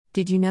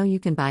Did you know you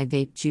can buy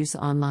vape juice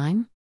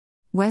online?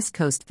 West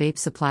Coast Vape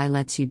Supply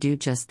lets you do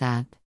just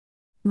that.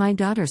 My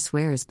daughter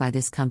swears by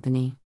this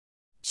company.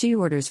 She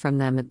orders from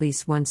them at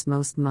least once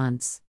most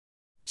months.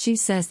 She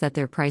says that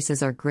their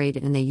prices are great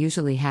and they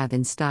usually have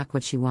in stock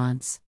what she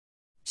wants.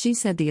 She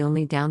said the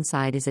only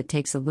downside is it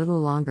takes a little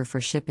longer for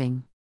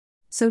shipping.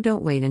 So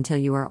don't wait until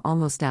you are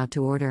almost out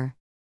to order.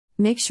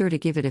 Make sure to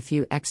give it a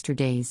few extra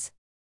days.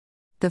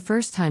 The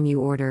first time you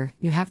order,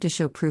 you have to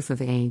show proof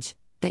of age,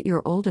 that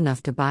you're old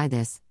enough to buy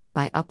this,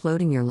 by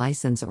uploading your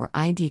license or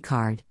ID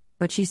card,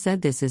 but she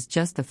said this is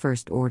just the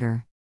first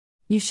order.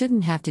 You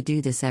shouldn't have to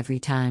do this every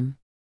time.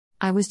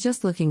 I was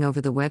just looking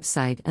over the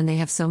website and they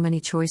have so many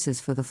choices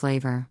for the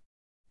flavor.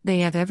 They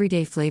have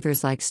everyday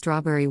flavors like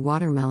strawberry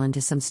watermelon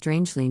to some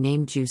strangely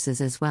named juices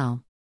as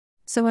well.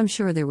 So I'm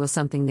sure there will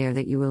something there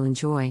that you will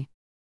enjoy.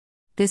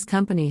 This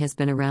company has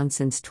been around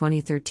since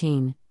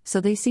 2013,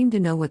 so they seem to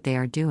know what they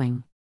are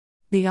doing.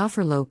 They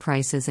offer low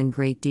prices and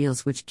great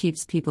deals which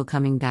keeps people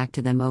coming back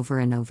to them over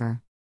and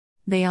over.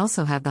 They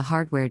also have the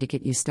hardware to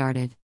get you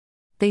started.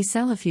 They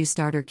sell a few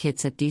starter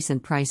kits at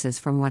decent prices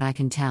from what I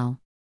can tell.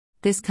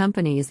 This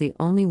company is the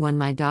only one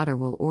my daughter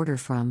will order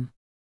from.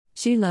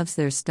 She loves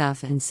their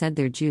stuff and said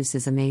their juice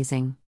is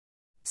amazing.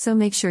 So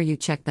make sure you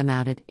check them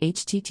out at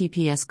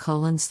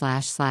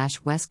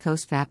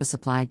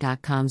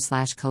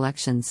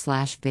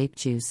https://westcoastvapasupply.com/collection/vape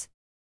juice.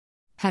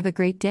 Have a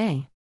great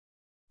day.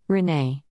 Renee.